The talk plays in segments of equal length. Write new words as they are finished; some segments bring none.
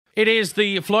It is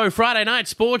the Flow Friday Night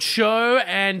Sports Show,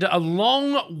 and a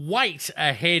long wait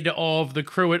ahead of the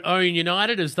crew at Ouyen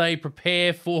United as they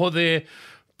prepare for their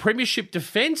premiership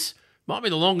defence. Might be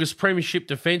the longest premiership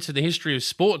defence in the history of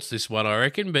sports, this one, I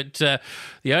reckon. But the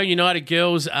Ouyen United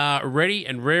girls are ready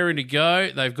and raring to go.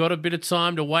 They've got a bit of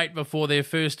time to wait before their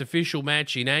first official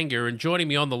match in Anga. And joining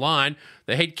me on the line,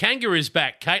 the head Kangaroo is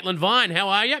back. Caitlin Vine, how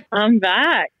are you? I'm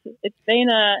back. It's been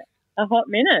a hot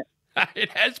minute.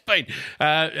 It has been.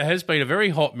 It has been a very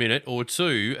hot minute or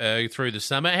two through the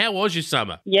summer. How was your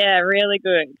summer? Yeah, really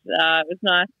good. It was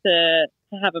nice to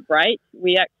have a break.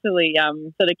 We actually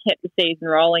sort of kept the season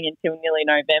rolling until nearly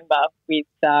November with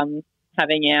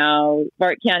having our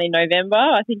vote count in November,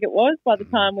 I think it was, by the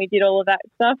time we did all of that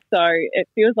stuff. So it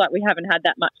feels like we haven't had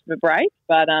that much of a break,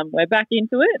 but we're back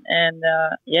into it and,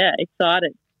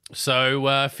 excited.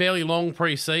 So, fairly long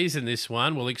pre-season, this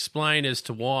one. We'll explain as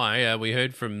to why. We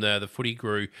heard from the footy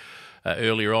guru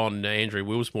earlier on. Andrew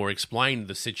Willsmore explained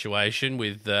the situation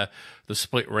with the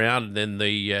split round and then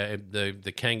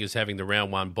the Kangas having the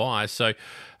round one bye. So,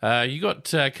 you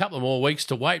got a couple of more weeks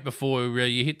to wait before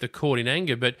you hit the court in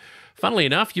Anga. But funnily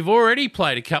enough, you've already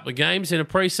played a couple of games in a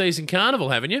pre-season carnival,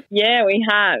 haven't you? Yeah, we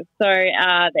have. So,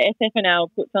 the SFNL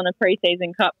puts on a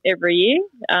pre-season cup every year.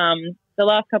 The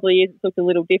last couple of years it's looked a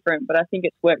little different, but I think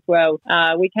it's worked well.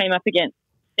 We came up against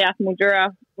South Mildura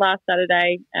last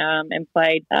Saturday and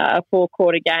played a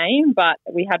four-quarter game, but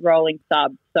we had rolling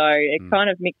subs, so it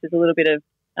kind of mixes a little bit of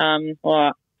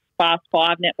fast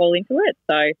five netball into it.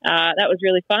 So that was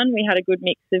really fun. We had a good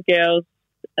mix of girls,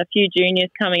 a few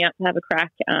juniors coming up to have a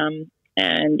crack, and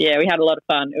yeah, we had a lot of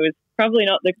fun. It was probably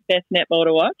not the best netball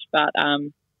to watch, but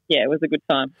it was a good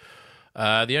time.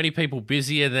 The only people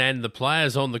busier than the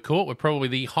players on the court were probably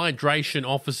the hydration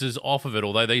officers off of it,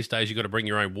 although these days you've got to bring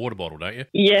your own water bottle, don't you?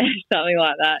 Yeah, something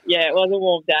like that. Yeah, it was a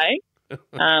warm day. It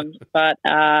was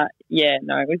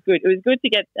good. It was good to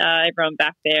get everyone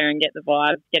back there and get the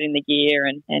vibes, get in the gear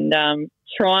and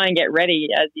try and get ready,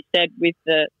 as you said, with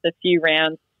the few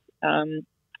rounds.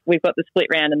 We've got the split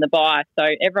round and the bye, so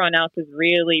everyone else is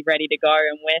really ready to go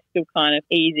and we're still kind of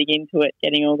easing into it,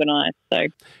 getting organised. So yeah,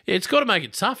 it's got to make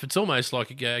it tough. It's almost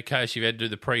like a case you've had to do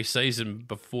the pre-season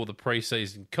before the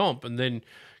pre-season comp and then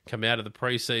come out of the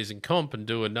pre-season comp and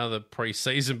do another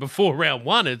pre-season before round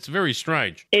one. It's very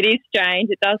strange. It is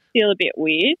strange. It does feel a bit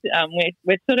weird.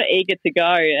 We're sort of eager to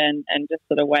go and just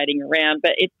sort of waiting around,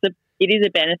 but it is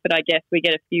a benefit, I guess. We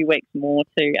get a few weeks more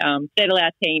to settle our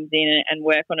teams in and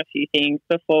work on a few things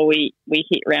before we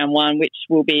hit round one, which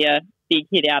will be a big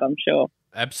hit out, I'm sure.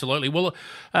 Absolutely. Well,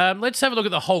 let's have a look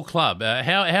at the whole club.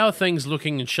 How are things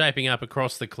looking and shaping up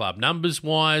across the club?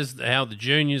 Numbers-wise, how are the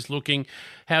juniors looking?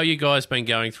 How are you guys been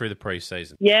going through the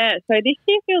pre-season? Yeah, so this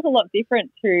year feels a lot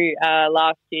different to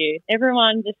last year.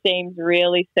 Everyone just seems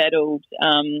really settled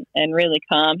and really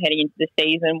calm heading into the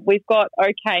season. We've got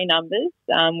okay numbers.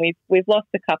 We've lost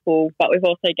a couple, but we've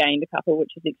also gained a couple,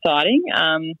 which is exciting.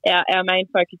 Our main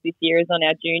focus this year is on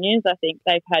our juniors. I think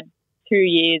they've had 2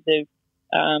 years of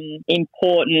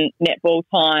important netball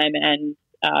time and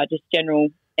just general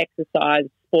exercise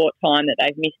sport time that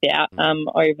they've missed out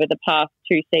over the past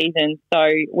 2 seasons. So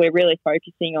we're really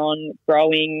focusing on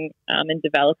growing and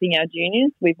developing our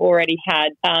juniors. We've already had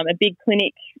a big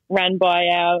clinic run by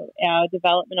our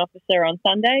development officer on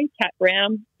Sunday, Kat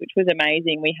Brown, which was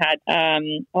amazing. We had, I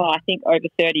think, over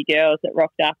 30 girls that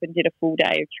rocked up and did a full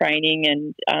day of training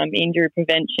and injury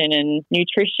prevention and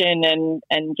nutrition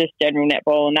and just general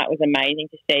netball, and that was amazing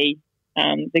to see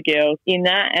the girls in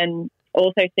that, and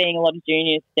also seeing a lot of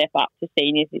juniors step up to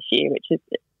seniors this year, which is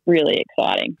really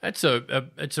exciting. It's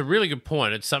a really good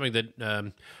point. It's something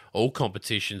that all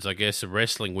competitions, I guess, are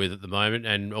wrestling with at the moment,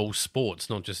 and all sports,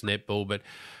 not just netball. But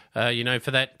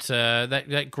for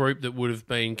that group that would have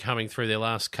been coming through their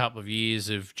last couple of years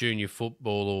of junior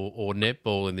football or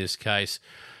netball in this case,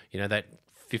 that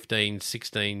 15,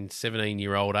 16,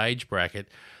 17-year-old age bracket,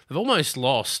 they've almost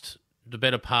lost the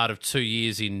better part of 2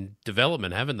 years in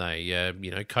development, haven't they?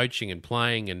 Coaching and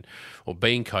playing or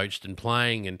being coached and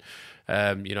playing and,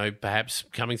 perhaps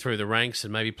coming through the ranks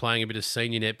and maybe playing a bit of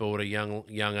senior netball at a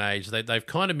young age. They've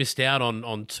kind of missed out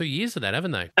on 2 years of that,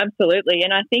 haven't they? Absolutely.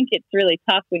 And I think it's really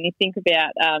tough when you think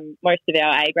about most of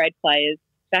our A-grade players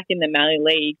back in the Mallee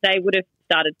League. They would have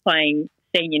started playing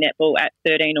senior netball at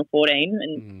 13 or 14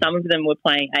 and some of them were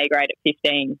playing A-grade at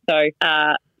 15. So,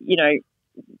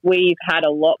 we've had a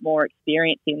lot more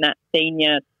experience in that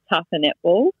senior tougher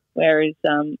netball, whereas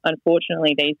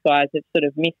unfortunately these guys have sort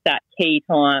of missed that key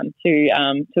time to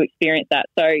experience that.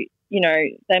 So,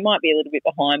 they might be a little bit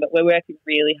behind, but we're working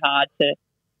really hard to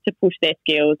push their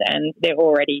skills and they're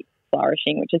already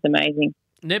flourishing, which is amazing.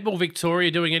 Netball Victoria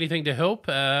doing anything to help,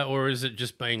 or is it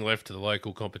just being left to the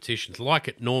local competitions like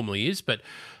it normally is? But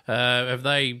have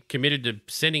they committed to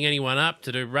sending anyone up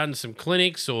to run some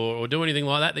clinics or do anything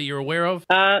like that you're aware of?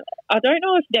 I don't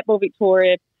know if Netball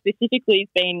Victoria specifically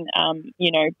has been,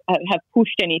 have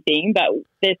pushed anything, but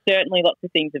there's certainly lots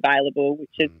of things available, which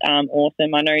is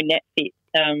awesome. I know NetFit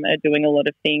are doing a lot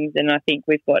of things, and I think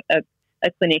we've got a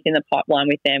clinic in the pipeline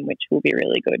with them, which will be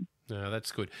really good. No,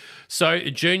 that's good. So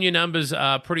junior numbers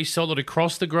are pretty solid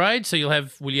across the grade. So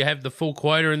will you have the full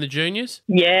quota in the juniors?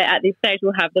 Yeah, at this stage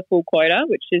we'll have the full quota,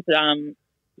 which is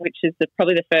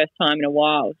probably the first time in a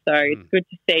while. So it's good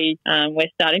to see we're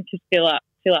starting to fill up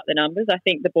the numbers. I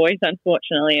think the boys,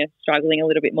 unfortunately, are struggling a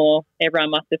little bit more.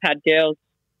 Everyone must have had girls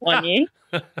one year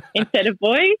instead of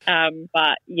boys.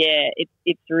 But yeah,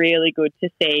 it's really good to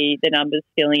see the numbers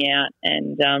filling out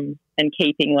and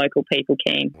keeping local people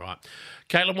keen. Right.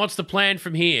 Caitlin, what's the plan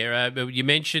from here? You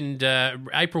mentioned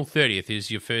April 30th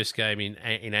is your first game in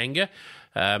Anga.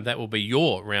 That will be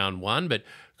your round one, but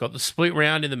got the split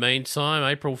round in the meantime.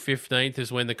 April 15th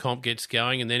is when the comp gets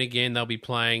going, and then again they'll be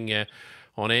playing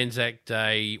on ANZAC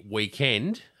Day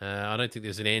weekend. I don't think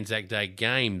there's an ANZAC Day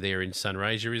game there in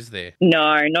Sunraysia, is there?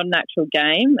 No, not an actual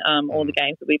game. All the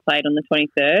games that we played on the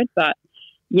 23rd, but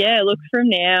yeah, look, from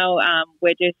now,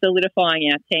 we're just solidifying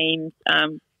our teams.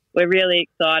 We're really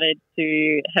excited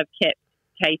to have kept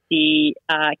Casey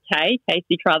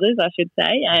Crothers, I should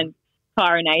say, and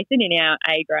Kyra Nathan in our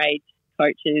A grade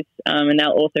coaches, and they'll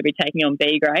also be taking on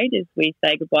B grade as we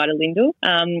say goodbye to Lyndall.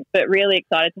 But really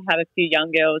excited to have a few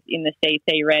young girls in the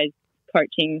CC Res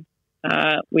coaching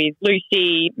with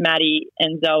Lucy, Maddie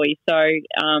and Zoe. So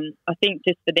I think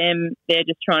just for them, they're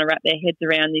just trying to wrap their heads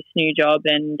around this new job.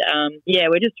 And,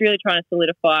 we're just really trying to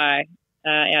solidify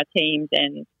our teams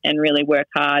and really work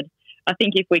hard. I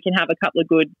think if we can have a couple of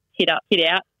good hit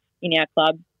outs in our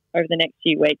club over the next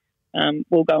few weeks,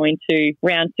 we'll go into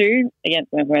round 2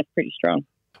 against Wentworth pretty strong.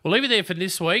 We'll leave it there for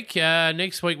this week.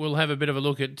 Next week we'll have a bit of a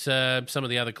look at some of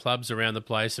the other clubs around the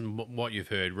place and what you've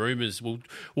heard. Rumours.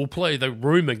 We'll play the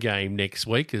rumour game next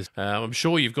week. I'm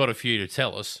sure you've got a few to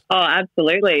tell us. Oh,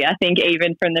 absolutely. I think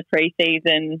even from the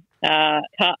pre-season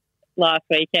cup last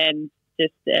weekend,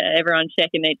 just everyone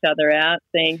checking each other out,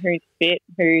 seeing who's fit,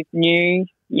 who's new,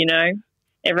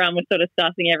 Everyone was sort of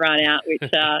sussing everyone out, which,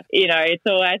 it's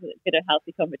always a bit of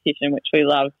healthy competition, which we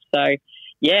love. So,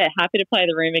 yeah, happy to play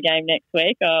the rumour game next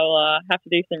week. I'll have to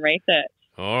do some research.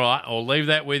 All right, I'll leave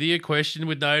that with you. Question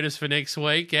with notice for next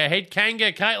week. Head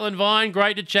Kanga, Caitlin Vine,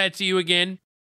 great to chat to you again.